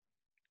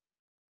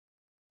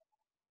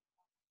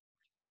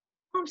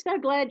I'm so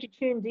glad you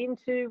tuned in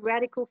to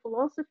Radical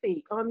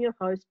Philosophy. I'm your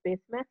host, Beth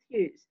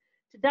Matthews.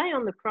 Today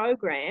on the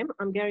program,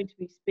 I'm going to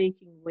be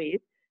speaking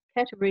with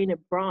Katarina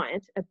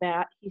Bryant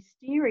about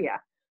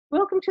hysteria.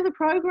 Welcome to the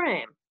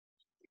program.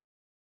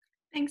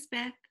 Thanks,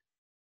 Beth.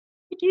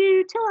 Could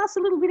you tell us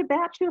a little bit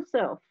about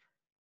yourself?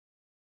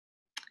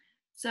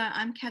 So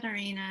I'm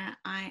Katarina.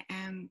 I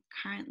am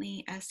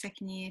currently a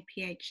second year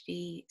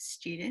PhD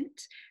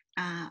student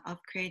of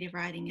creative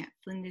writing at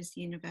Flinders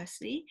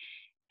University,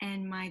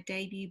 and my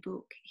debut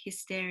book,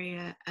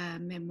 Hysteria, a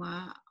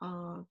memoir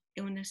of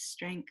illness,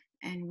 strength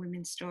and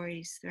women's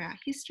stories throughout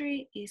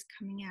history, is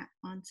coming out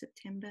on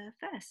September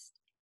 1st.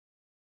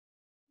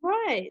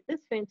 Right,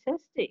 that's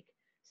fantastic.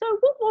 So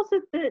what was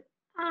it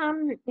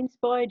that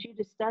inspired you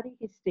to study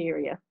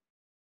hysteria?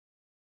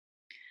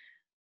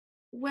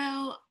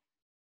 Well,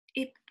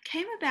 it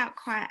came about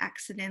quite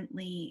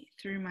accidentally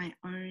through my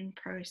own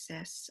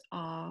process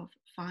of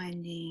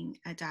finding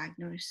a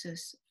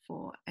diagnosis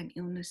for an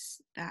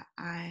illness that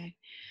I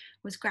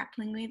was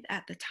grappling with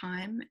at the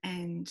time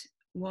and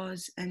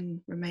was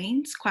and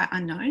remains quite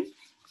unknown.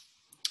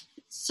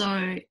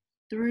 So,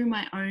 through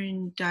my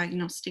own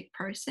diagnostic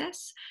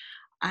process,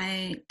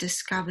 I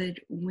discovered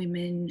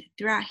women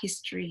throughout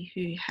history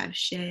who have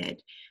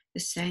shared the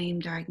same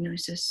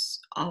diagnosis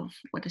of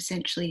what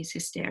essentially is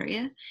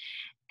hysteria,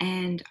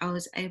 and I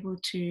was able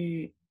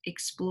to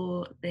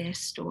explore their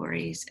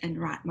stories and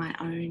write my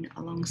own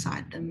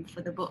alongside them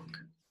for the book.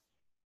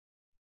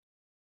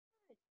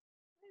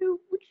 So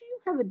would you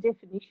have a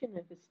definition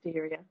of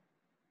hysteria?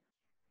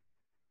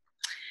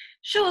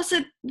 Sure,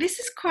 so this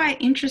is quite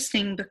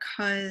interesting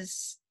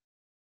because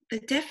the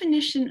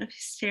definition of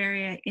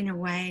hysteria, in a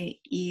way,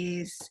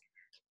 is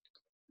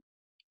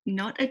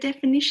not a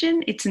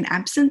definition, it's an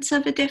absence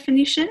of a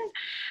definition.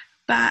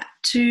 But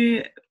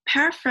to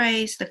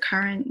paraphrase the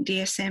current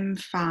DSM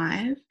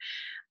 5,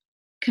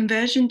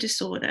 conversion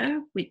disorder,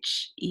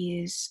 which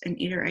is an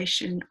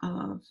iteration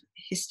of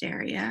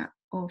hysteria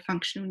or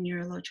functional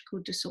neurological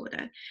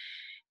disorder,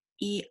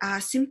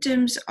 are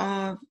symptoms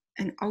of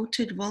an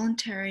altered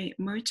voluntary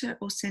motor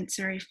or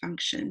sensory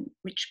function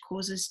which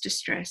causes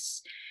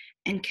distress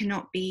and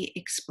cannot be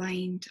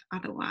explained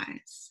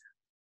otherwise.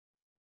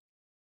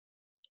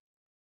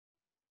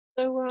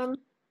 So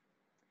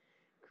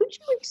could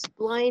you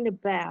explain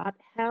about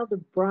how the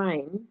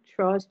brain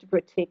tries to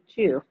protect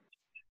you?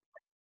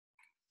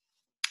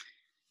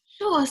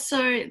 Sure.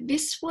 So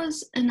this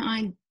was an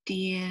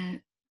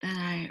idea that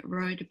I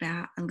wrote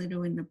about a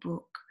little in the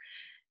book.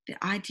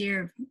 The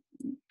idea of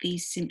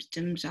these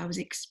symptoms I was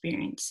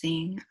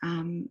experiencing,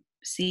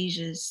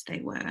 seizures they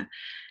were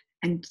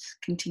and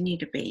continue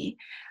to be.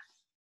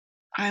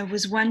 I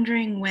was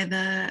wondering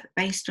whether,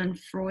 based on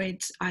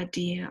Freud's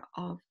idea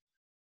of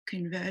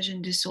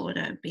conversion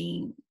disorder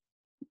being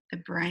the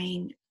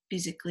brain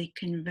physically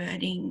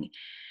converting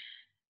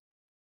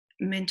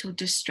mental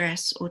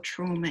distress or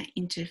trauma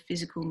into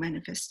physical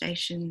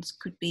manifestations,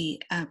 could be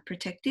a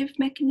protective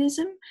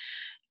mechanism.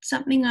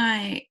 Something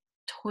I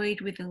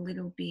toyed with a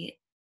little bit,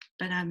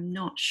 but I'm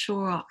not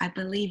sure I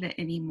believe it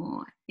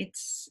anymore.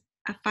 It's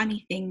a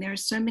funny thing. There are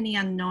so many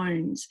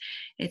unknowns.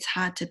 It's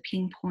hard to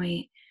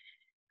pinpoint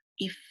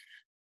if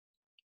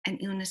an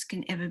illness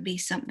can ever be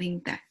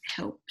something that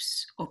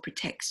helps or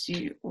protects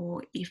you,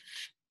 or if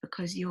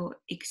because you're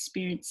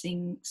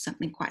experiencing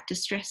something quite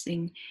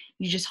distressing,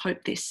 you just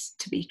hope this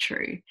to be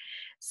true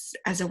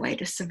as a way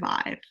to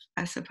survive,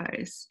 I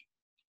suppose.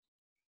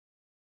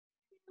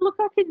 Look,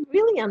 I can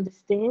really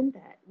understand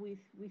that with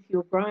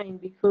your brain,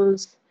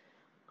 because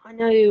I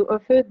know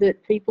I've heard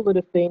that people that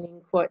have been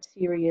in quite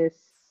serious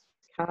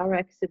car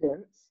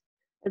accidents,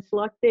 it's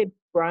like their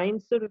brain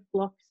sort of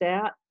blocks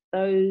out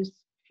those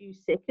few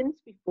seconds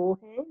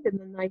beforehand, and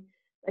then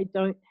they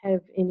don't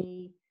have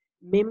any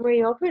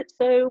memory of it.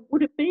 So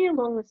would it be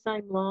along the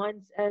same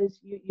lines as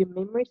your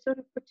memory sort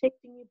of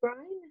protecting your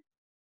brain?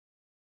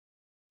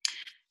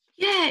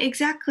 Yeah,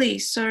 exactly.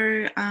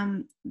 So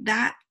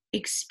that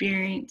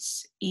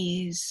experience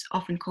is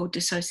often called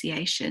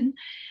dissociation,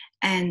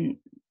 and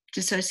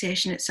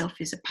dissociation itself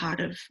is a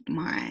part of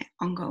my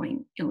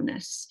ongoing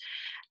illness.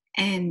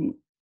 And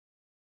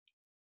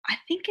I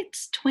think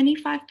it's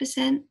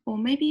 25% or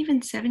maybe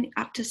even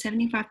up to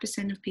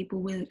 75% of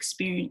people will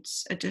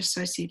experience a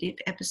dissociative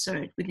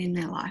episode within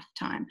their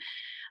lifetime.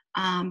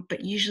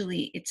 But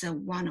usually it's a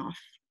one-off.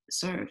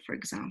 So, for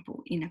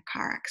example, in a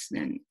car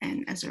accident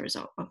and as a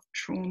result of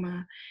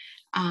trauma,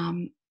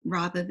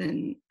 rather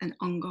than an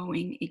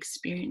ongoing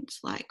experience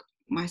like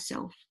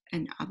myself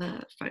and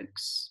other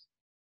folks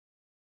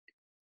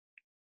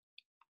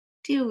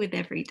deal with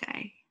every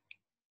day.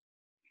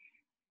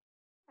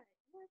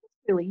 Well,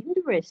 that's really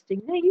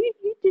interesting. Now, you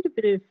did a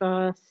bit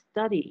of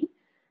study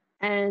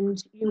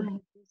and you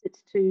had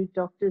visits to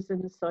doctors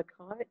and a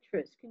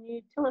psychiatrist. Can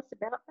you tell us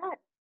about that?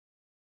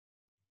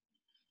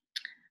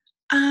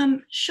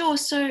 Sure.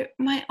 So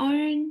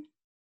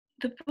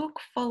the book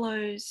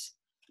follows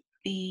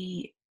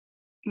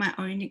my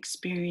own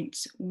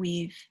experience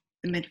with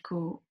the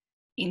medical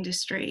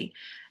industry,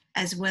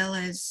 as well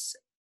as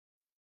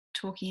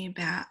talking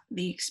about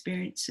the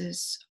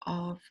experiences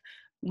of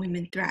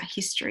women throughout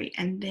history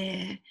and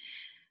their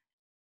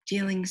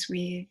dealings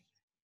with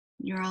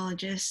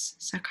neurologists,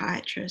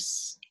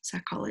 psychiatrists,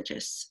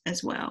 psychologists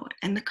as well,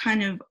 and the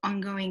kind of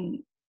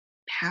ongoing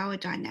power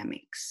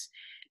dynamics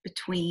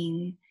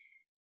between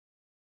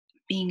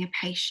being a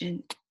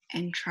patient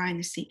and trying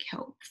to seek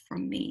help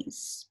from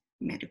these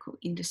medical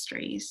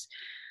industries.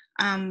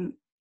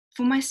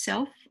 For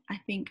myself, I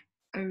think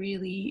a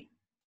really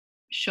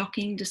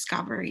shocking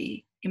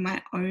discovery in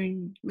my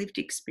own lived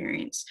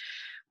experience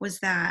was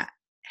that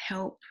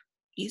help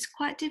is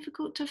quite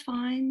difficult to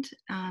find,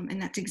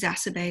 and that's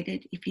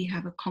exacerbated if you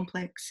have a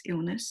complex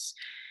illness.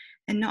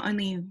 And not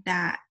only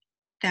that,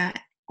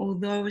 that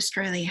although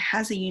Australia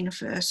has a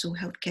universal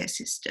healthcare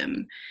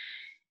system,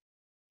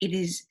 it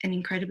is an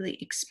incredibly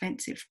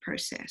expensive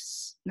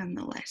process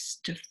nonetheless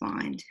to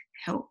find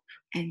help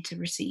and to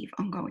receive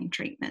ongoing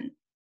treatment.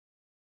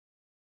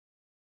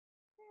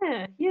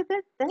 Yeah,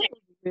 that would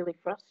be really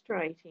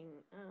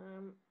frustrating.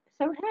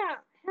 So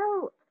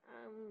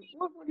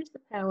what is the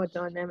power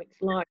dynamics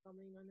like? I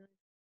mean, I know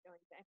going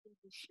back in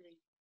history,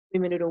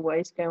 women would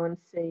always go and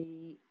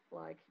see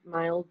like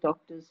male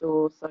doctors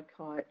or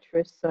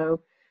psychiatrists.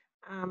 So,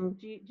 do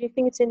you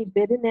think it's any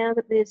better now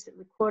that there's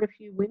quite a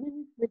few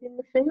women within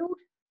the field?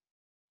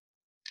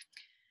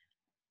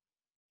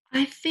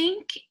 I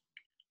think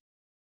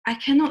I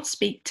cannot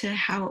speak to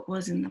how it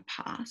was in the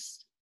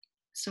past.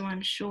 So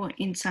I'm sure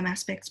in some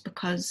aspects,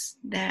 because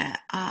there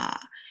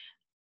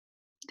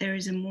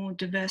is a more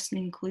diverse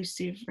and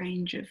inclusive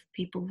range of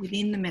people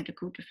within the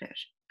medical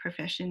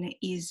profession, it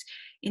is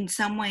in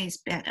some ways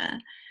better.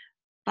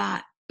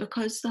 But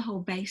because the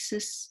whole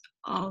basis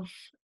of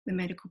the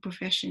medical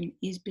profession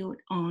is built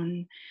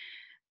on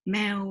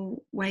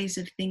male ways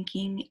of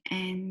thinking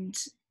and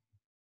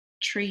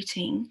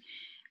treating,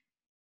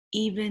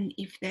 even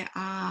if there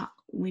are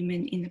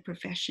women in the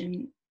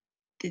profession,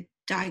 the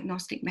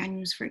diagnostic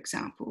manuals, for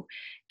example,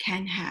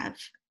 can have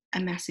a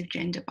massive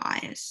gender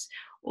bias,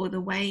 or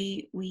the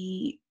way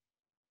we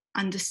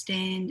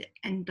understand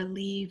and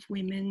believe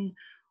women,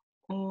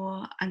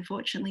 or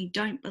unfortunately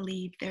don't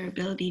believe their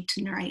ability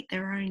to narrate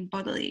their own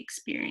bodily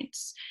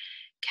experience,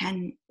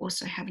 can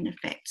also have an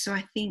effect. So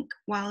I think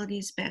while it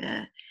is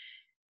better,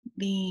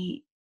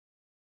 the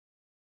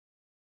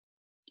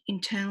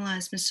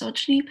internalized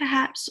misogyny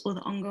perhaps, or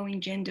the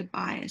ongoing gender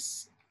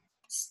bias,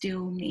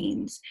 still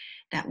means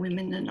that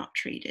women are not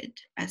treated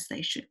as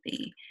they should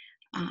be,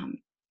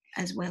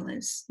 as well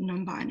as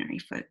non-binary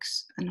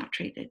folks are not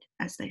treated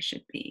as they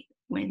should be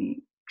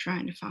when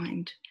trying to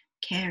find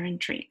care and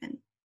treatment.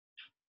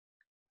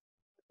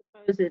 I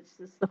suppose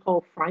it's the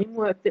whole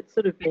framework that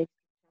sort of needs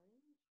to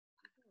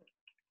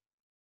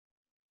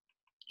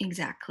change,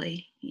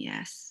 Exactly,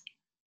 yes.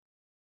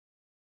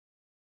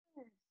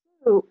 isn't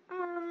it? So,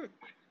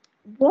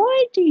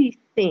 why do you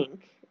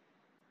think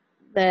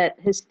that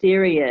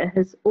hysteria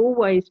has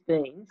always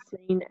been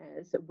seen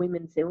as a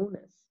women's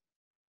illness?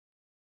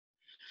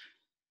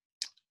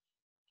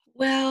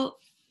 Well,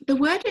 the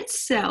word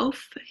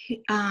itself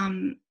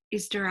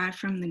is derived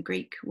from the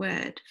Greek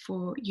word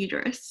for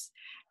uterus,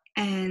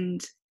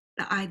 and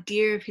the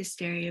idea of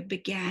hysteria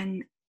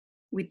began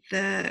with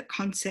the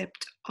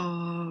concept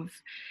of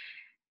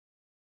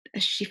a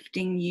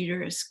shifting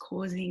uterus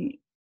causing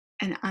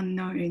an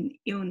unknown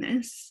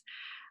illness.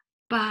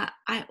 But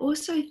I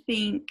also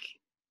think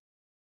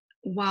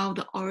while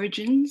the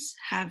origins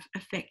have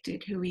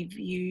affected who we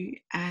view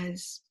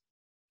as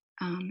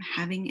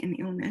having an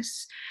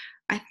illness,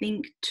 I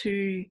think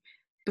too,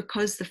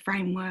 because the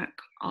framework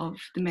of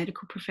the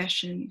medical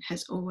profession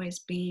has always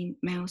been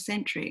male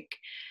centric,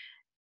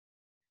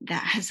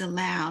 that has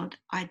allowed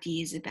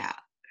ideas about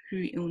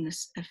who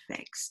illness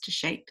affects to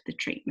shape the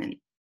treatment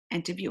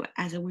and to view it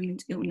as a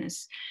women's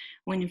illness,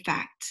 when in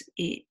fact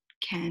it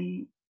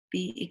can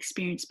be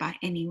experienced by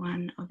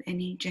anyone of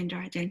any gender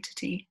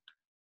identity.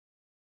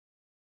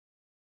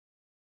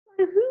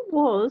 So who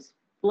was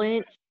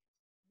Blanche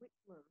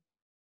Whitman?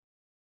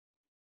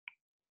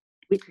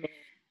 Whitman.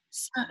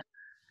 So,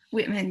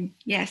 Whitman,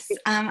 yes.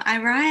 I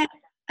write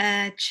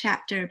a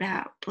chapter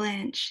about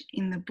Blanche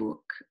in the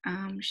book.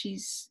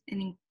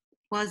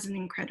 Was an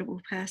incredible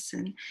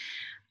person.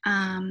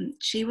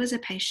 She was a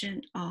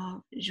patient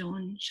of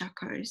Jean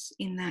Charcot's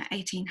in the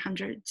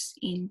 1800s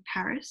in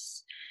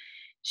Paris.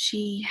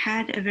 She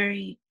had a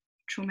very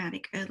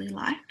traumatic early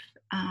life,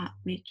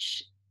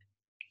 which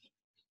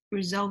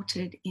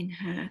resulted in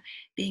her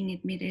being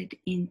admitted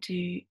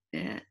into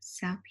the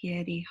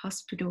Salpêtrière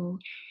Hospital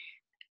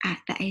at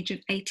the age of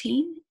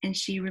 18, and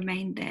she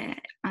remained there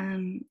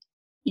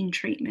in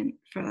treatment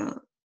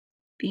for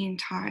the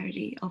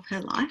entirety of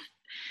her life.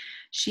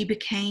 She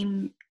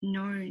became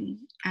known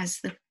as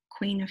the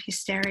Queen of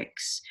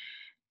Hysterics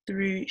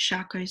through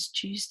Charcot's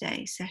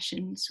Tuesday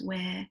sessions,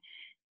 where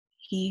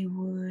he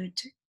would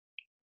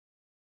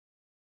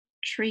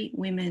treat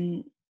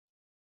women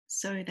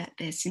so that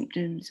their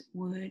symptoms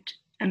would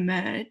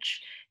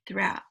emerge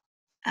throughout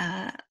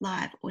a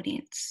live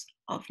audience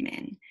of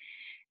men.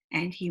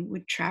 and he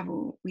would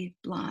travel with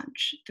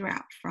Blanche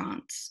throughout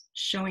France,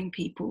 showing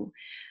people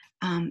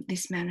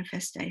this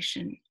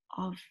manifestation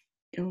of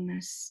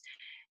illness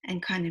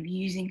and kind of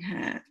using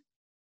her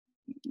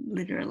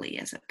literally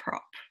as a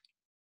prop.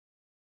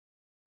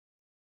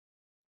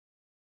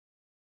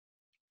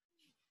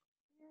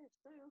 Yeah,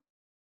 so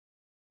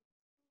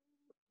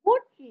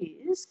what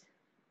is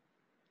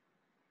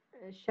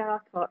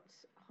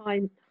Charcot's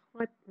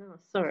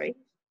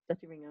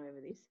stuttering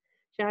over this.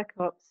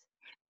 Charcot's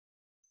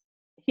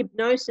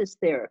hypnosis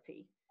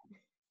therapy.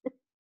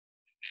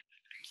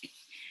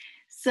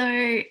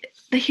 So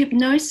the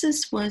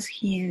hypnosis was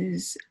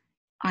his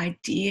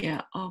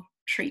idea of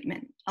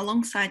treatment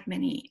alongside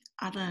many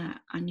other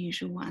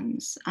unusual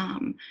ones.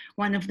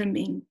 One of them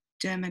being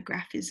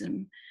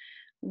dermographism,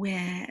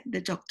 where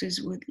the doctors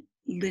would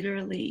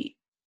literally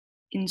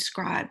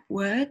inscribe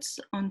words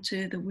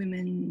onto the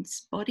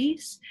women's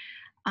bodies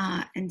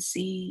and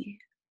see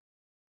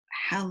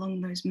how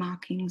long those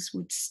markings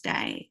would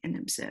stay and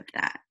observe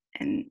that.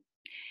 And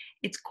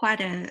it's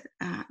quite a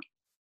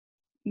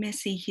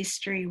messy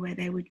history where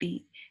they would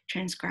be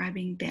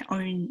transcribing their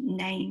own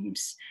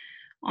names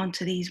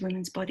onto these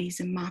women's bodies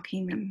and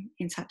marking them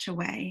in such a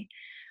way.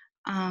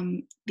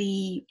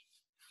 The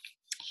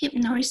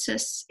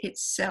hypnosis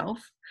itself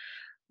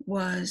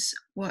was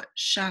what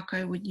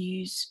Charcot would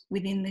use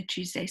within the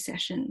Tuesday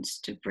sessions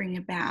to bring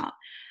about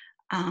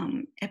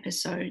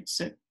episodes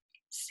of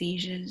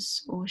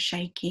seizures or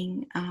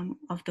shaking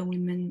of the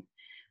women.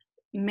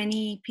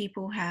 Many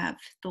people have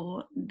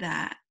thought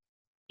that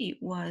it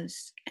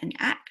was an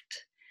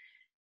act,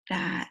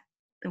 that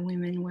the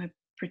women were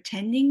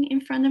pretending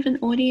in front of an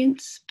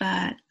audience,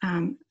 but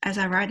as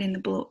I write in the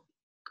book,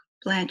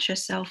 Blanche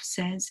herself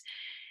says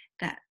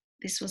that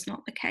this was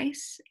not the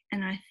case.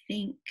 And I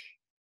think,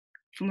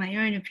 for my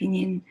own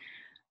opinion,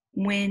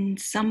 when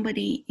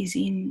somebody is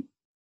in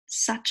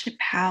such a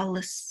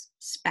powerless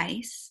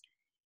space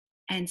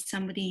and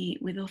somebody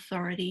with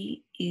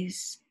authority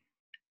is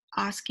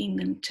asking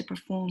them to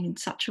perform in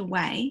such a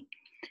way,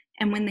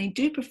 and when they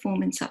do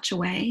perform in such a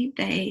way,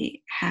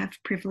 they have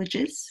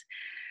privileges.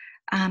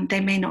 They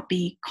may not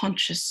be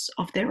conscious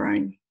of their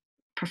own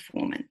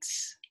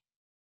performance.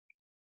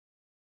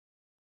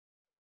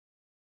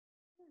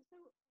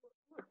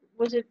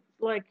 Was it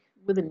like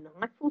with a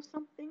knife or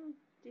something?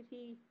 Did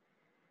he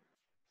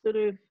sort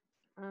of,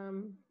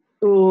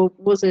 or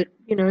was it,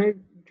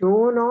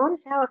 drawn on?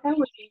 How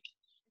was he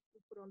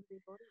put onto their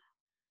body?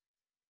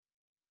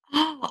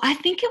 Oh, I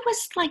think it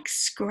was like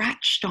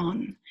scratched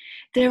on.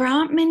 There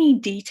aren't many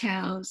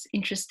details,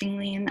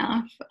 interestingly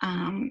enough.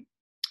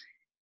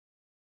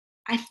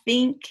 I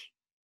think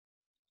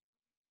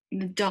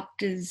the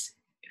doctors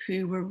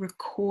who were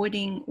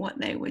recording what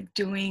they were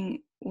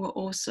doing were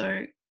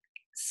also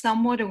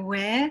somewhat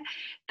aware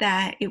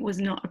that it was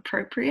not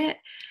appropriate,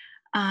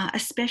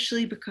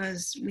 especially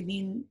because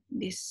within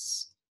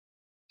this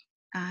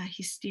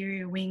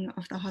hysteria wing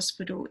of the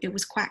hospital, it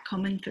was quite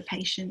common for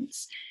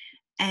patients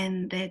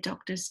and their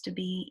doctors to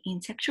be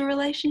in sexual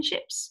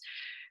relationships.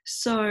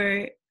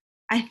 So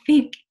I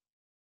think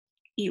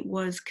it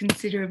was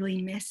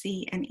considerably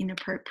messy and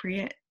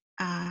inappropriate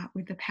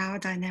with the power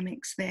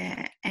dynamics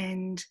there.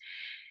 And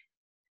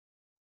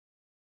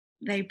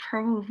they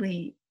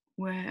probably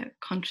were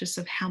conscious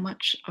of how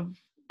much of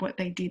what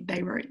they did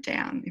they wrote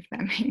down, if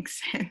that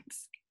makes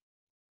sense.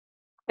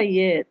 Oh,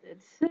 yeah,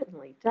 it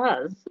certainly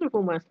does. Sort of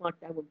almost like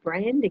they were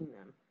branding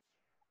them.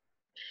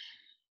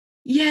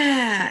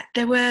 Yeah,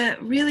 there were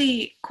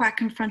really quite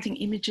confronting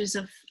images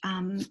of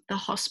the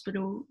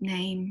hospital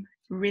name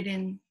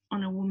written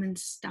on a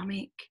woman's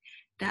stomach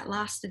that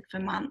lasted for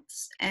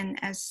months. And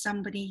as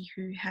somebody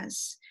who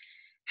has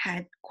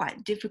had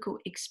quite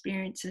difficult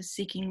experiences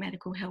seeking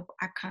medical help,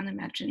 I can't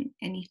imagine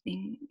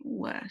anything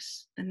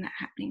worse than that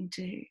happening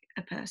to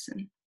a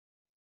person.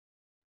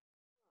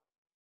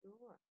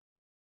 Sure.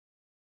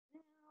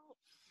 Now,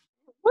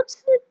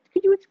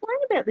 could you explain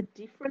about the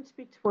difference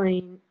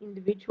between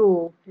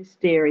individual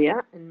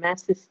hysteria and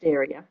mass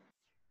hysteria?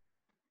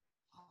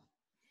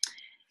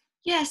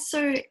 Yeah,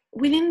 so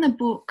within the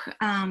book,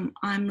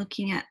 I'm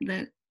looking at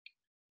the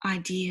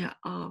idea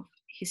of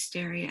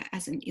hysteria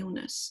as an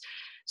illness.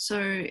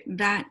 So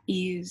that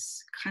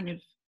is kind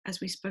of, as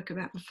we spoke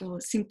about before,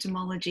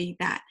 symptomology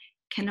that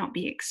cannot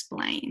be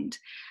explained,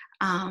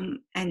 and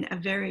a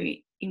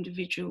very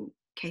individual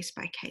case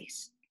by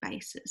case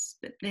basis.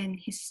 But then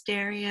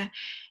hysteria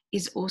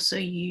is also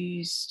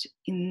used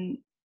in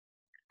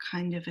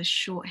kind of a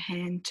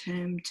shorthand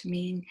term to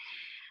mean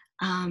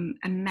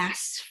a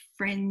mass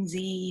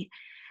frenzy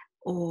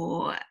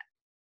or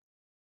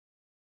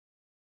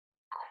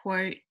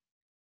quote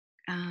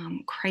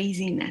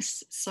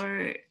craziness.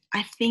 So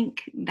I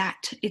think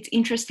that it's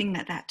interesting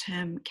that that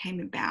term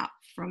came about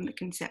from the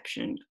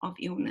conception of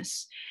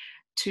illness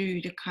to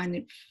the kind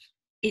of,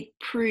 it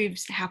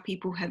proves how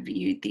people have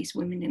viewed these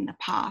women in the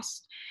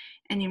past.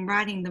 And in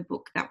writing the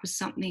book, that was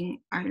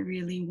something I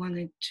really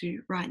wanted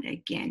to write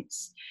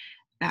against,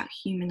 about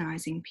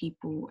humanizing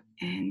people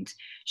and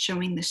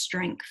showing the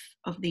strength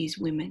of these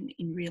women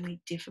in really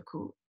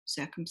difficult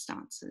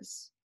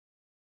circumstances.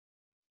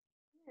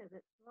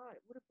 right.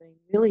 It would have been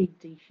really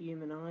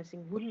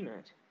dehumanising, wouldn't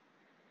it?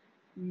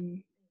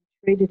 Mm.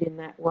 Treated in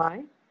that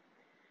way.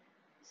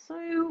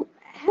 So,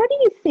 how do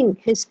you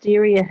think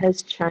hysteria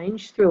has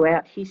changed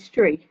throughout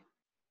history?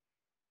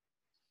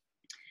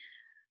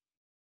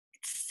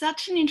 It's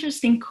such an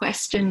interesting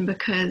question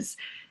because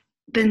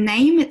the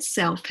name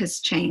itself has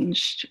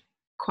changed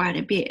quite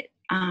a bit.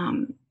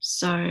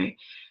 So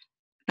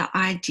the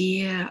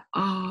idea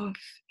of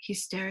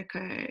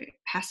hysterico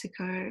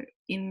pasico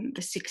in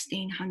the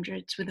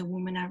 1600s with a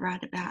woman I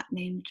write about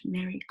named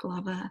Mary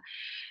Glover,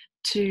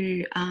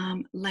 to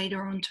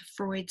later on to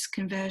Freud's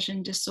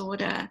conversion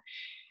disorder,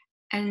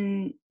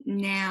 and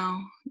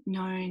now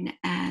known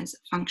as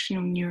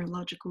functional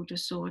neurological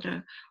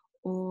disorder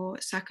or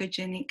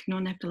psychogenic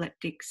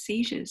non-epileptic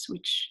seizures,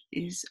 which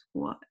is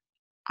what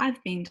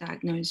I've been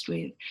diagnosed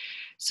with.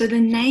 So the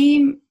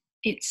name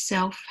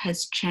itself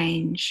has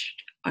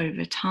changed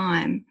over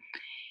time,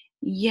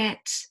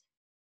 yet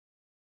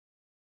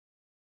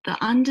the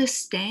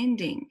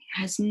understanding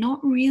has not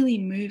really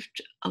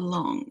moved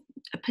along,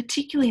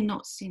 particularly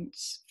not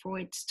since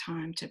Freud's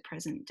time to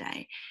present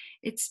day.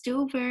 It's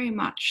still very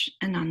much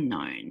an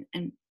unknown,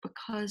 and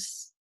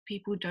because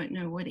people don't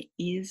know what it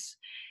is,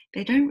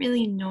 they don't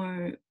really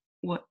know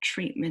what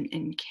treatment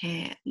and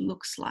care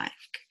looks like.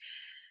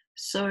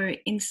 So,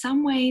 in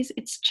some ways,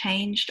 it's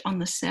changed on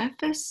the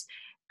surface,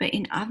 but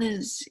in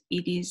others,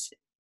 it is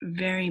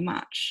very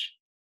much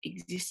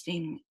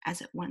existing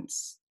as it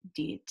once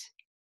did.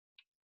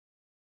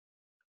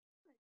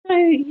 So,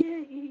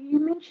 yeah, you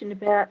mentioned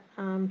about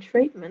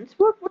treatments.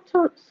 What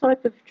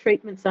type of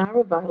treatments are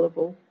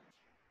available?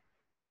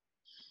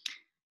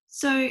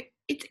 So,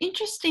 it's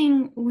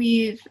interesting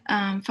with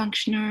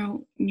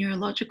functional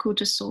neurological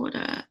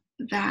disorder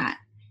that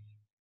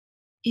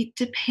it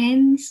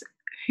depends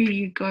who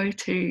you go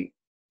to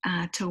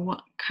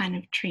what kind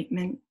of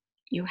treatment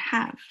you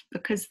have,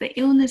 because the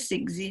illness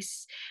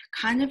exists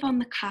kind of on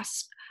the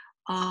cusp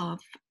of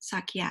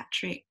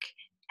psychiatric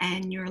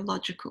and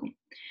neurological.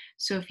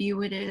 So if you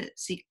were to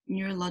seek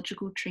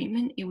neurological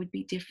treatment, it would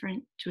be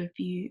different to if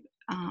you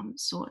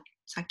sought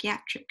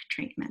psychiatric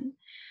treatment.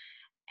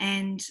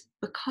 And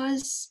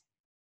because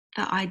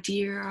the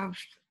idea of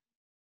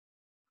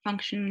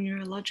functional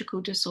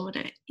neurological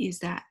disorder is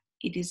that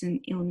it is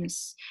an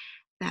illness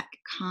that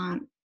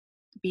can't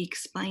be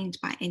explained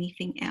by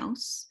anything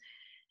else,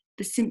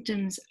 the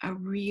symptoms are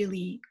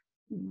really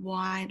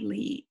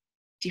widely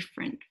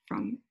different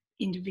from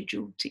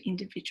individual to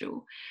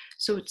individual.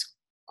 So it's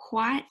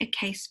quite a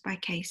case by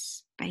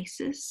case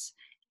basis.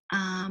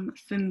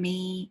 For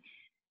me,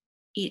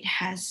 it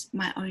has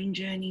my own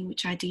journey,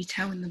 which I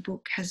detail in the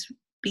book, has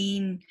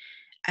been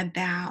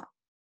about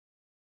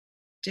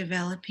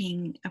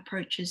developing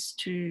approaches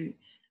to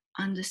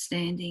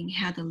understanding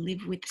how to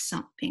live with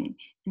something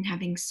and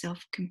having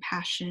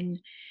self-compassion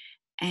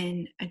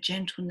and a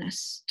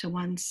gentleness to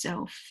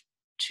oneself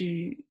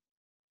to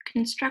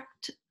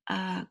construct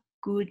a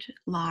good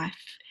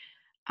life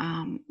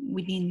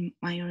within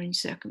my own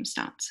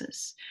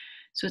circumstances.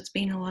 So it's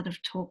been a lot of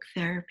talk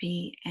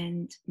therapy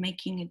and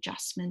making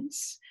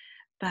adjustments,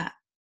 but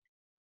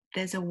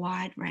there's a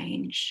wide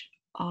range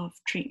of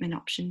treatment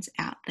options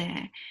out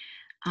there,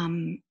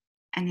 and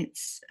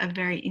it's a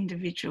very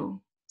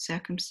individual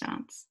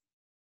circumstance.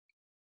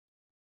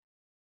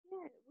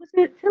 Yeah, was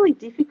it fairly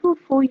difficult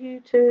for you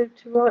to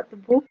write the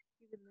book,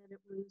 given that it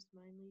was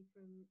mainly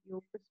from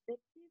your perspective?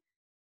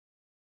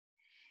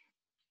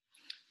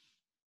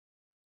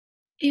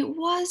 It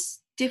was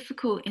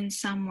difficult in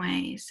some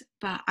ways,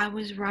 but I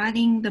was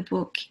writing the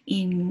book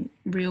in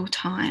real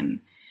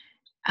time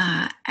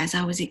as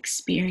I was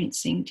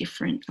experiencing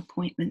different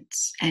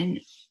appointments and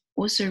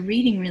also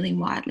reading really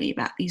widely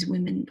about these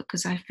women,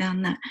 because I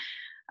found that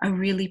a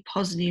really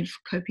positive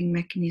coping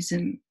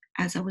mechanism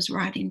as I was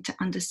writing, to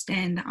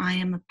understand that I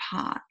am a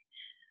part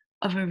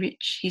of a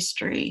rich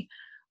history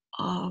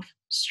of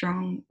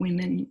strong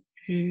women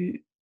who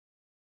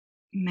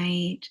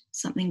made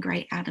something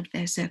great out of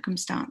their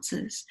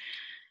circumstances.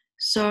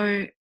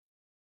 So,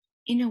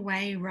 in a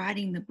way,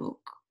 writing the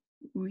book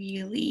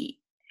really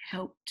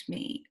helped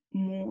me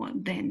more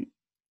than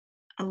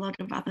a lot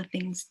of other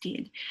things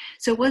did.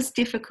 So it was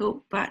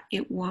difficult, but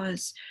it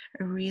was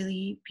a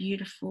really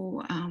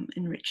beautiful,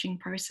 enriching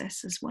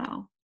process as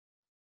well.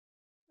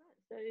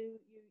 So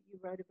you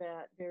wrote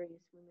about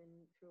various women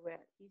throughout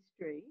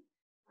history.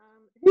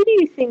 Who do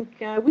you think,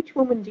 which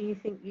woman do you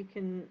think you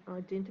can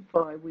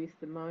identify with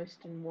the most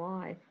and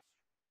why?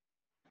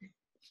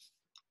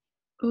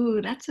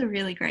 Ooh, that's a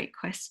really great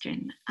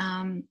question.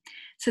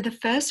 So the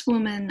first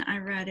woman I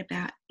wrote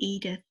about,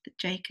 Edith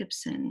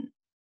Jacobson,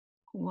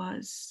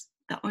 was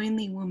the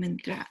only woman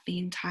throughout the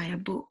entire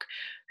book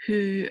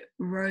who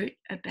wrote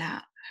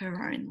about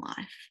her own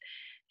life.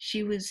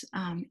 She was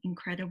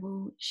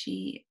incredible.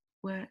 She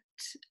worked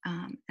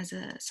as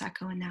a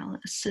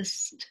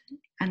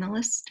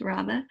analyst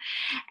rather,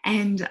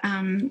 and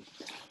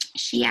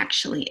she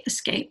actually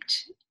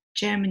escaped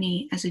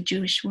Germany as a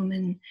Jewish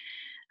woman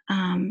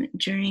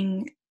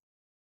during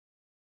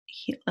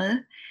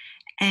Hitler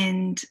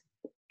and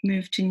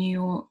moved to New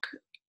York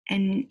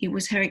and it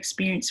was her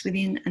experience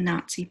within a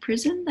Nazi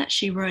prison that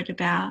she wrote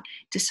about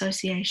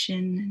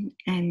dissociation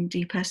and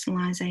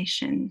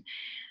depersonalization,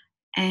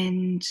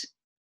 and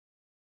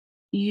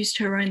used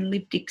her own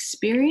lived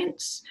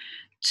experience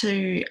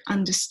to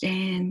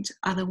understand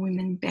other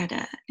women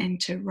better and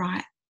to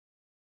write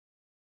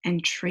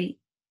and treat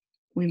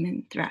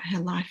women throughout her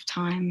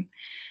lifetime.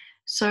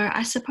 So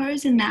I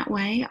suppose in that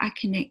way I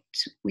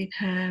connect with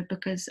her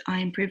because I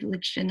am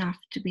privileged enough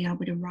to be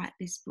able to write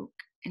this book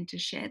and to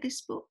share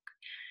this book.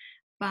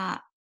 But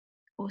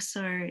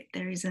also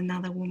there is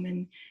another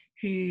woman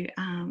who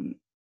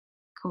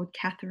called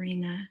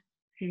Katharina,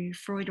 who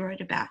Freud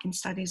wrote about in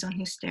Studies on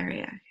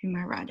Hysteria, whom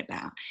I write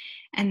about.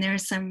 And there are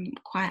some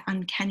quite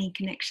uncanny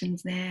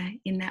connections there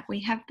in that we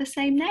have the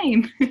same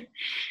name.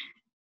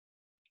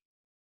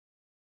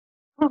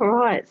 All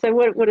right. So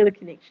what are the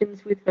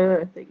connections with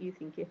her that you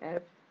think you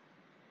have?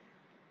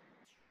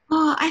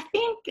 Oh, I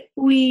think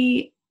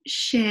we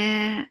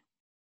share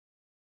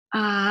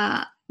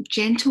a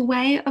gentle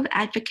way of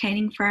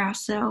advocating for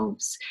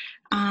ourselves.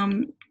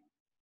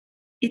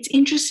 It's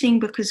interesting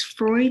because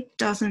Freud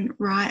doesn't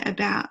write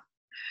about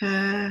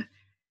her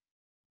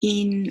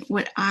in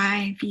what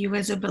I view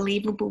as a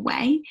believable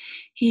way.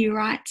 He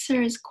writes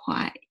her as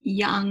quite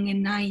young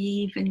and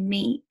naive and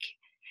meek,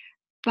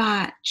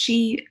 but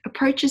she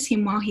approaches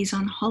him while he's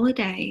on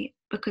holiday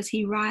because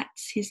he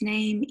writes his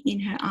name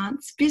in her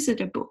aunt's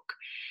visitor book.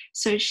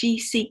 So she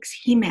seeks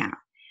him out.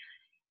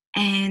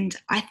 And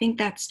I think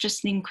that's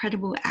just an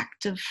incredible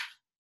act of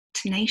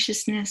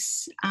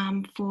tenaciousness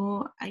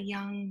for a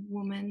young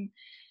woman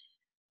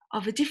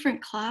of a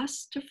different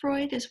class to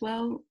Freud as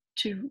well,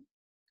 to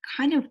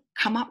kind of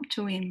come up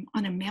to him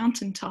on a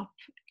mountaintop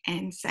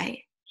and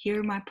say, here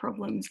are my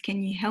problems,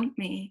 can you help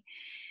me?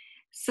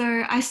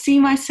 So I see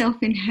myself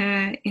in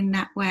her in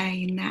that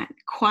way, in that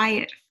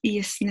quiet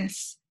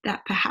fierceness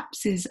that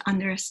perhaps is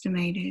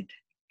underestimated.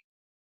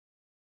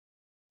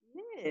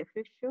 Yeah,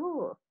 for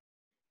sure.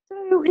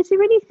 So is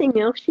there anything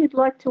else you'd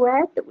like to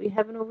add that we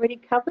haven't already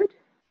covered?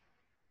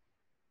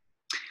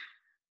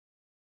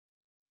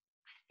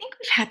 I think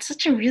we've had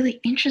such a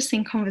really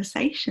interesting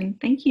conversation.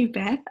 Thank you,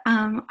 Beth.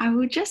 I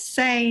will just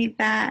say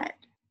that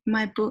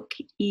my book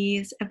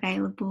is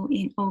available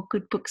in all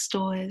good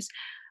bookstores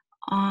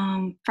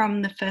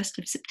from the 1st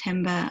of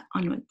September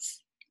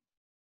onwards.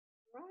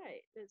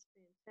 Right, that's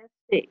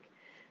fantastic.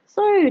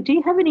 So do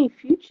you have any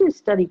future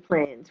study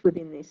plans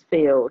within this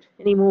field?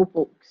 Any more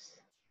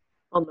books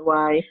on the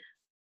way?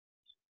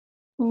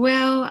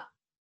 Well,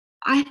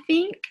 I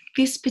think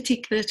this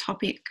particular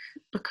topic,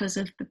 because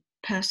of the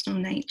personal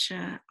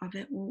nature of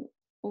it, will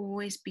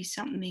always be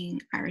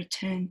something I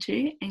return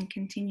to and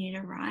continue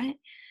to write.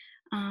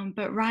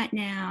 But right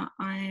now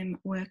I'm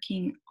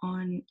working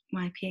on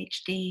my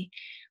PhD,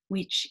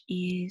 which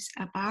is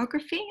a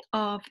biography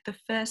of the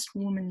first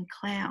woman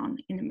clown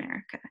in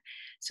America.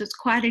 So it's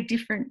quite a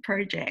different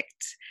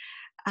project.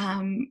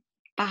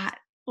 But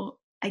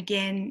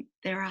again,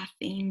 there are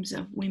themes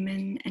of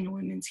women and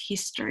women's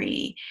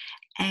history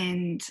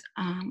and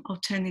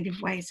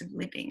alternative ways of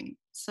living.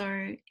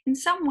 So in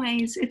some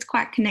ways, it's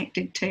quite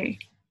connected too.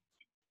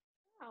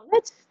 Oh,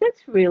 that's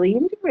really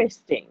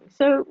interesting.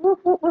 So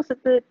what was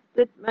it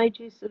that made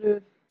you sort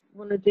of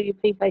want to do your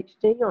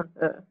PhD on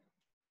her?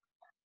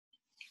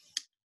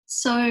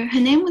 So her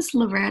name was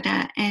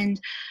Loretta, and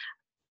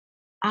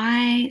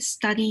I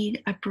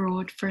studied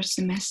abroad for a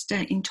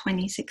semester in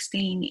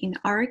 2016 in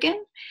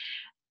Oregon.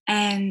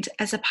 And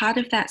as a part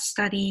of that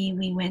study,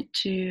 we went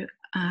to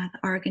the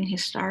Oregon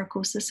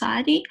Historical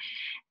Society,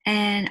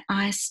 and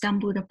I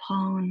stumbled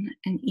upon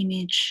an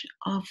image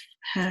of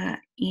her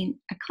in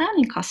a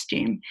clowning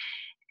costume.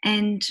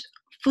 And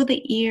for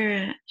the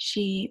era,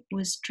 she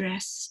was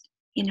dressed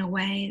in a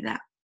way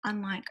that,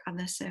 unlike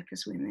other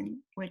circus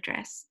women, were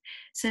dressed.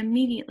 So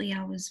immediately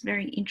I was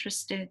very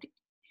interested.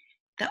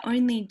 The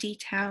only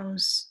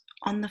details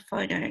on the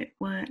photo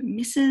were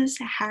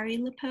Mrs. Harry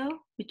Lapel,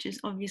 which is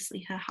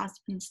obviously her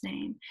husband's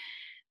name.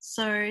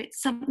 So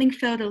something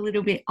felt a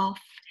little bit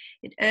off.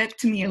 It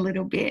irked me a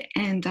little bit,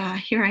 and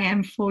here I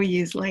am 4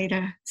 years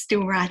later,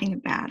 still writing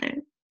about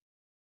it.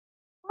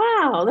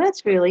 Wow,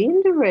 that's really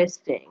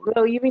interesting.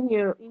 Well, you're in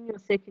your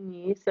second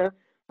year, so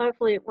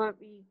hopefully it won't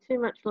be too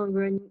much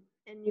longer, and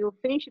you'll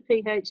finish your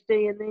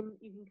PhD, and then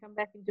you can come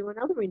back and do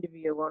another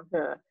interview on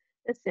her.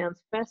 That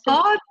sounds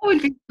fascinating. Oh, that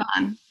would be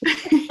fun.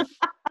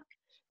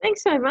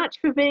 Thanks so much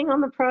for being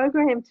on the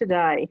program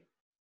today.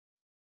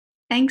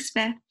 Thanks,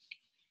 Beth.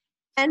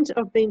 And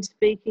I've been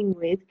speaking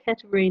with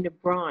Katharina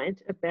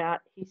Bryant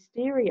about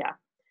hysteria.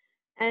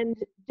 And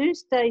do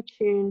stay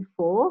tuned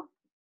for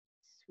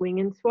Swing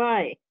and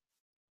Sway.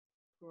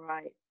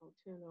 Great. I'll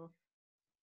turn off